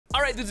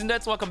Alright dudes and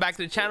dudes, welcome back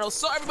to the channel.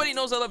 So everybody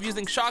knows I love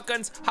using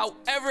shotguns.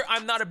 However,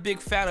 I'm not a big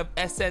fan of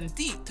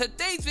SND.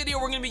 Today's video,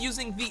 we're going to be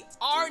using the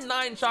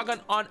R9 shotgun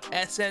on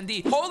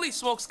SND. Holy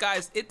smokes,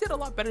 guys. It did a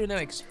lot better than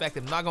I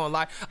expected. I'm not going to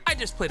lie. I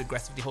just played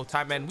aggressive the whole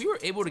time, man. We were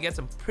able to get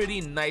some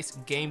pretty nice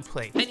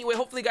gameplay. Anyway,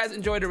 hopefully you guys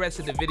enjoy the rest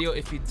of the video.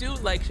 If you do,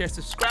 like, share,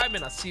 subscribe,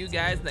 and I'll see you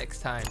guys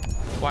next time.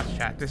 Watch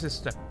chat. This is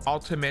the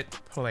ultimate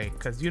play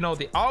because, you know,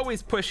 they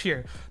always push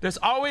here. There's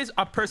always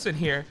a person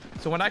here.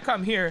 So when I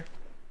come here,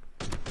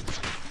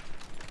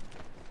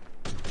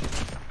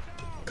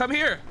 come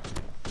here.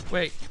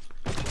 Wait.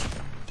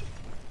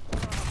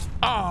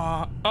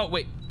 Oh,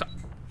 wait.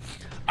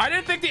 I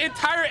didn't think the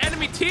entire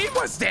enemy team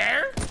was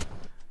there.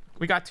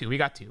 We got two.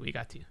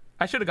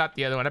 I should have got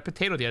the other one. I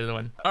potatoed the other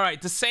one. All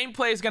right, the same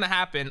play is gonna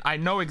happen. I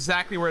know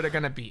exactly where they're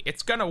gonna be.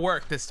 It's gonna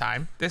work this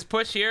time. This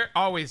push here,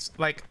 always,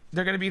 like,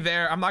 they're gonna be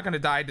there. I'm not gonna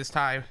die this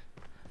time.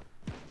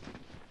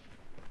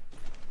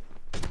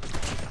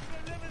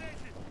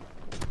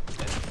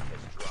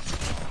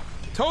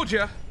 Told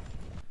ya.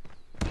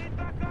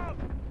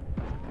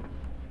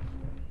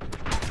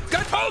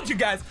 I told you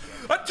guys.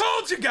 I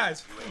told you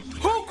guys.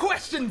 Who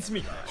questions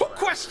me? Who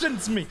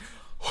questions me?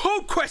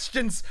 Who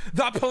questions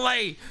the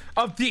play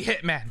of the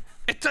Hitman?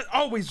 It does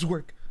always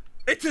work.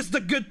 It is the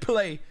good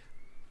play.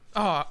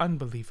 Oh,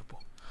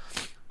 unbelievable.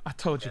 I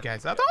told you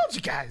guys. I told you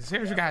guys.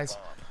 Here's you guys.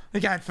 You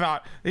guys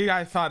thought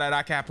that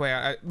I can't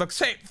play. Look,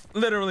 safe.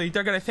 Literally,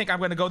 they're gonna think I'm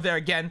gonna go there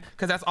again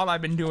because that's all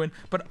I've been doing.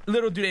 But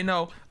little do they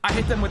know, I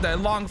hit them with a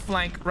long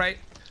flank, right?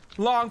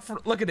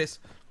 Look at this.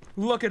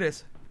 Look at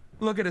this.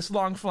 Look at this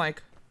long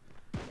flank.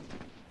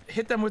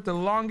 Hit them with the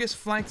longest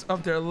flanks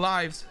of their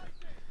lives.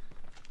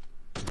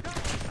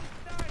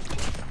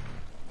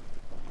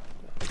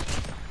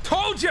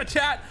 Told you,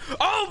 chat.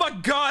 Oh my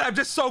god, I'm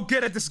just so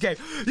good at this game.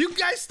 You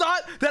guys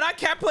thought that I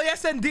can't play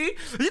SND? You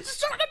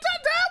just trying to tell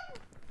them.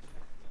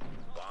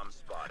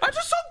 I'm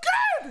just so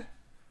good.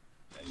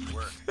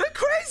 They're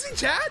crazy,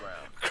 chat.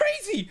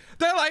 Crazy.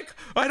 They're like,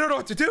 I don't know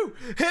what to do.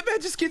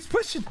 Hitman just keeps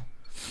pushing.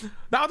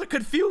 Now they're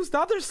confused.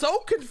 Now they're so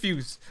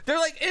confused. They're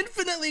like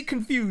infinitely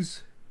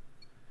confused.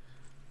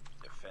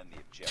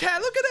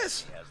 Chat, look at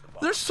this.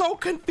 They're so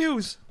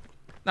confused.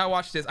 Now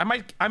watch this. I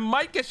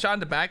might get shot in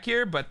the back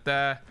here, but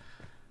the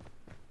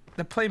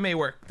play may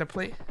work. The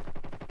play.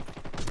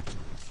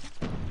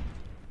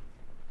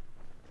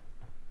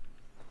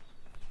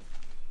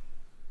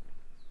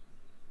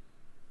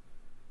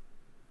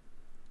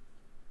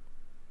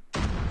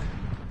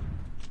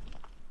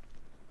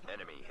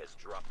 Enemy has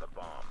dropped the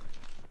bomb.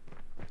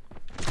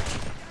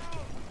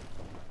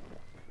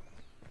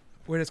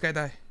 Where'd this guy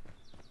die?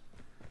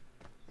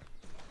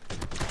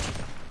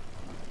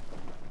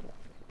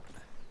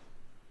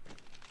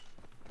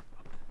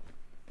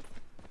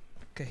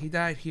 Okay, he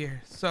died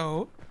here,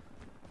 so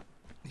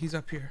he's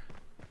up here.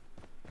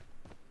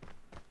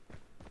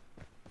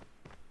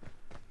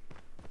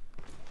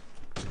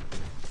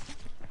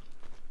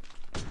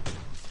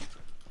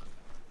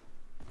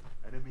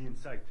 Enemy in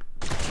sight.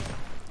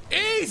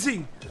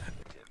 Easy!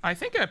 I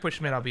think if I push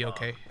mid, I'll be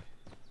okay.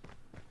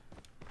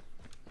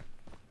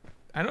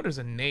 I know there's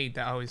a nade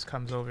that always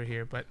comes over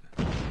here, but...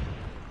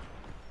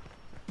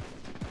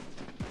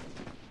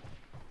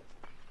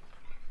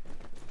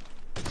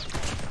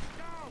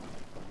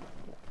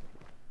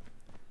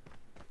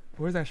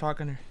 Where's that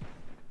shotgunner?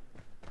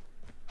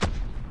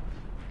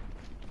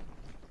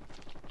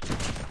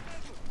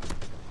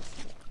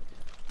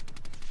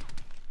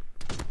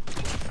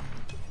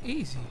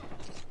 Easy.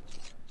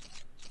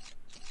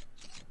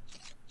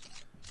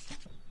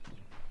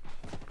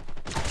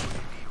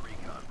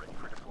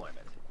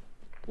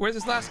 Where's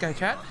this last guy,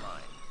 chat?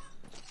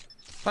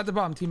 Plant the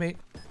bomb, teammate.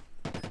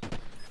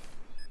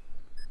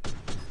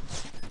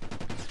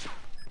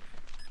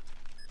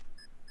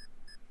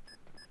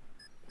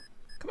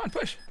 Come on,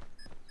 push.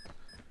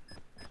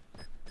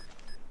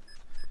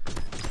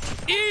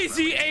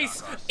 Easy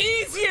ace.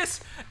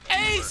 Easiest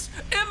ace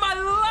in my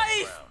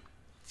life,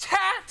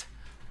 chat.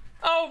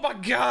 Oh my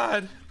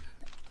god.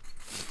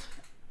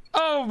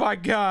 Oh my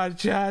god,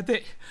 chat.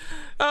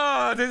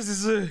 Oh, this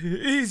is the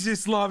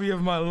easiest lobby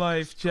of my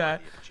life,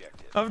 chat.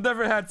 I've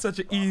never had such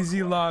an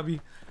easy lobby.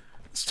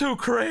 It's too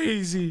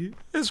crazy.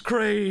 It's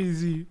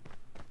crazy.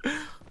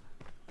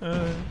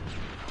 Oh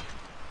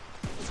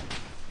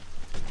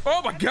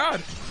my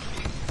god.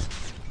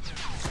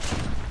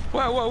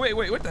 Whoa, wait,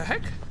 what the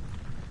heck?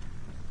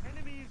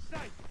 Enemy in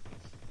sight.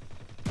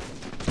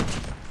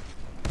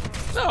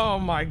 Oh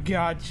my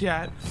god,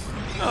 chat.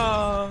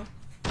 That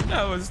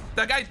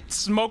guy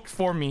smoked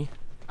for me.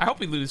 I hope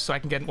we lose so I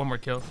can get one more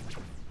kill.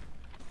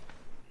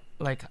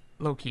 Like,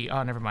 low key.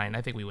 Oh, never mind.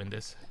 I think we win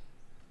this.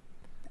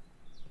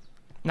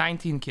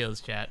 19 kills,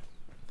 chat.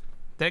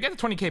 Did I get the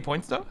 20k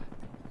points though?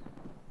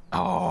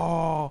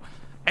 Oh,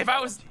 if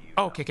I was...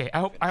 Oh, okay.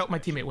 I hope my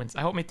teammate wins.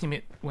 I hope my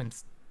teammate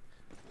wins.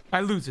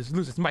 I loses.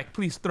 Mike,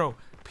 please throw.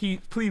 Please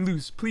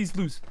lose. Please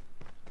lose.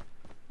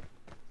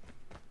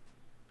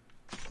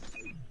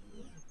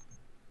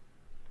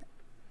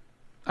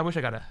 I wish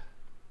I got a...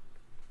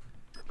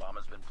 The bomb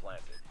has been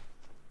planted.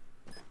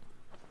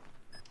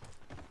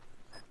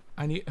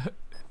 I need. I'm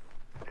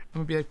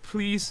gonna be like,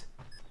 please,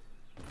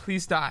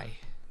 please die,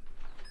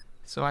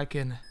 so I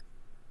can.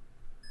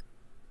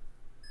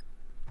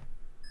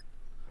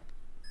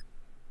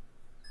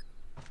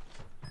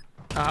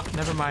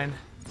 Never mind.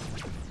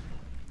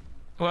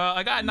 Well,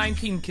 I got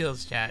 19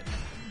 kills, chat.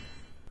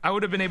 I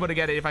would have been able to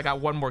get it if I got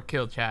one more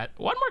kill, chat.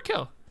 One more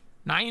kill.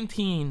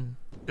 19.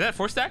 Is that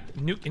 4-stack?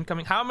 Nuke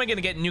incoming. How am I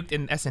gonna get nuked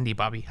in SND,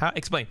 Bobby? Huh?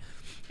 Explain.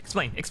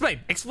 Explain. Explain.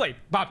 Explain.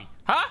 Bobby.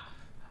 Huh?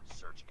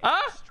 Search and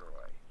Huh? destroy.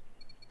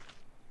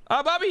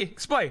 Bobby.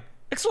 Explain.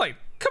 Explain.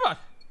 Come on.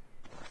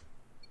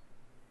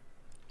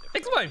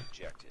 Explain.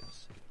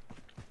 Objectives.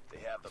 They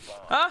have the bomb.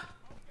 Huh?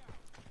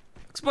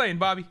 Explain,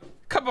 Bobby.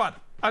 Come on.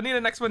 I need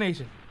an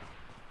explanation.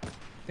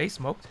 They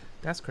smoked?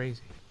 That's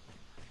crazy.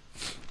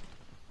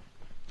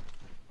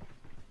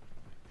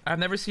 I've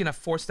never seen a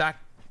 4-stack.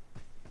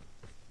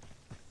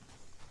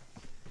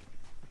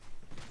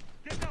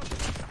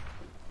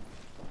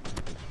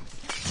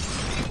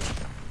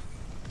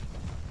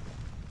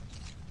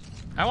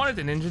 I wanted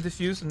the ninja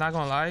defuse, I'm not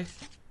gonna lie.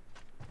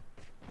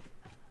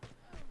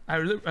 I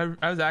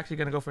was actually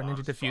gonna go for a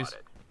ninja defuse.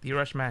 Spotted. The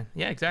rush man.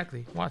 Yeah,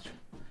 exactly. Watch.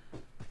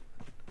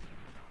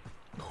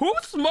 Who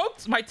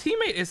smoked? My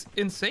teammate is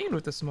insane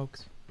with the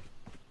smokes.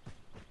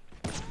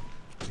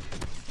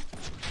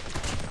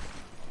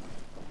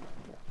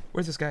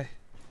 Where's this guy?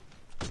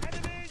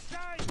 Enemy in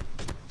sight!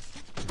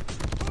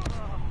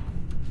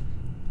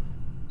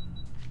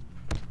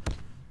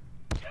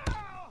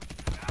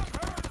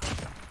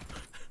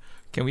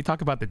 Can we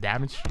talk about the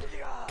damage?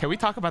 Can we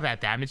talk about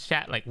that damage,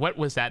 chat? Like, what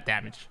was that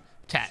damage,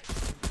 chat?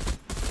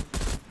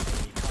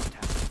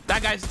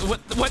 That guy's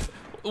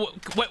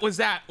what was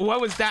that?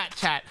 What was that,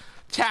 chat?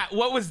 Chat,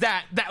 what was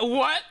that?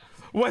 What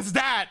was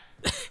that?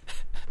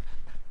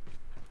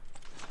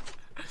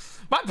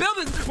 My build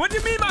is. What do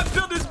you mean my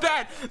build is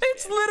bad?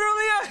 It's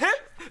literally a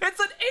hit. It's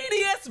an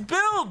ADS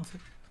build.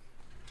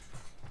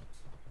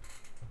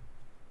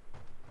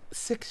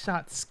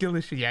 6-shot skill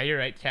issue. Yeah, you're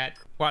right, chat.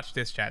 Watch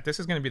this, chat. This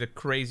is gonna be the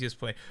craziest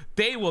play.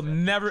 They will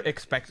never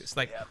expect this.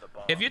 Like,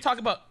 if you talk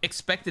about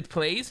expected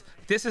plays,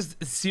 this is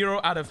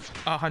 0 out of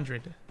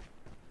 100.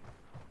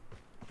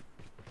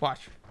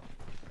 Watch.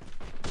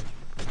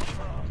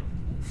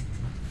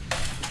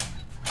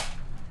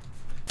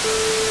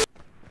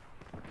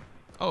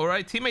 All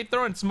right, teammate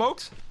throwing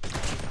smokes.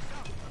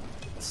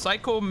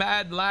 Psycho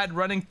mad lad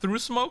running through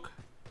smoke.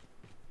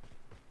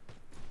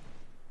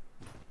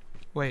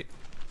 Wait.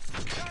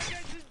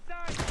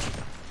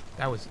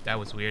 That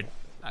was weird.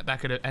 That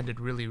could have ended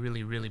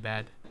really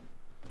bad.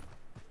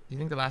 Do you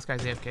think the last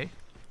guy's AFK?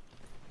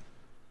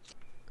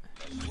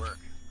 Nice work.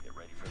 Get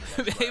ready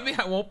for the next Maybe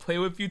I won't play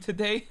with you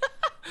today.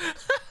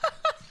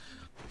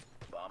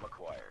 bomb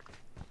acquired.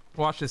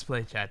 Watch this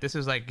play, chat. This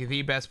is like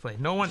the best play.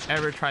 No one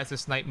ever tries to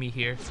snipe me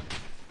here.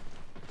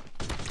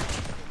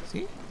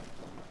 See?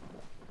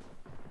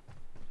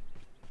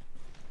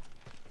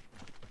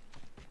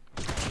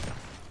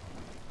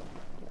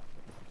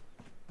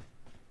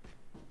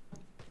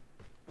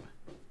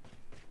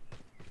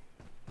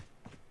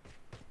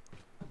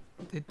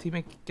 Did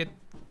teammate get...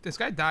 This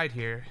guy died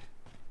here.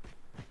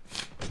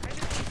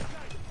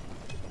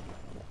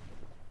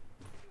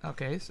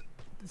 Okay, so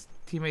this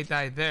teammate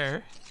died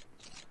there.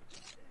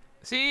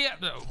 See?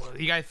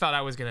 You guys thought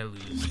I was gonna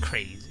lose.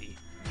 Crazy.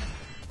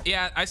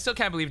 Yeah, I still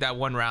can't believe that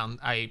one round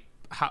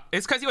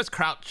it's because he was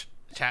crouch,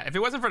 chat. If it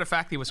wasn't for the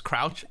fact he was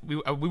crouch, we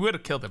would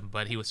have killed him,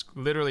 but he was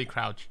literally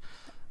crouch.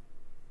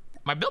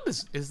 My build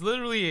is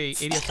literally a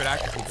ADS for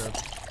accuracy build.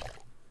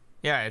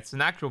 Yeah, it's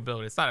an actual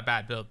build. It's not a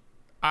bad build.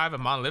 I have a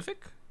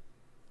monolithic.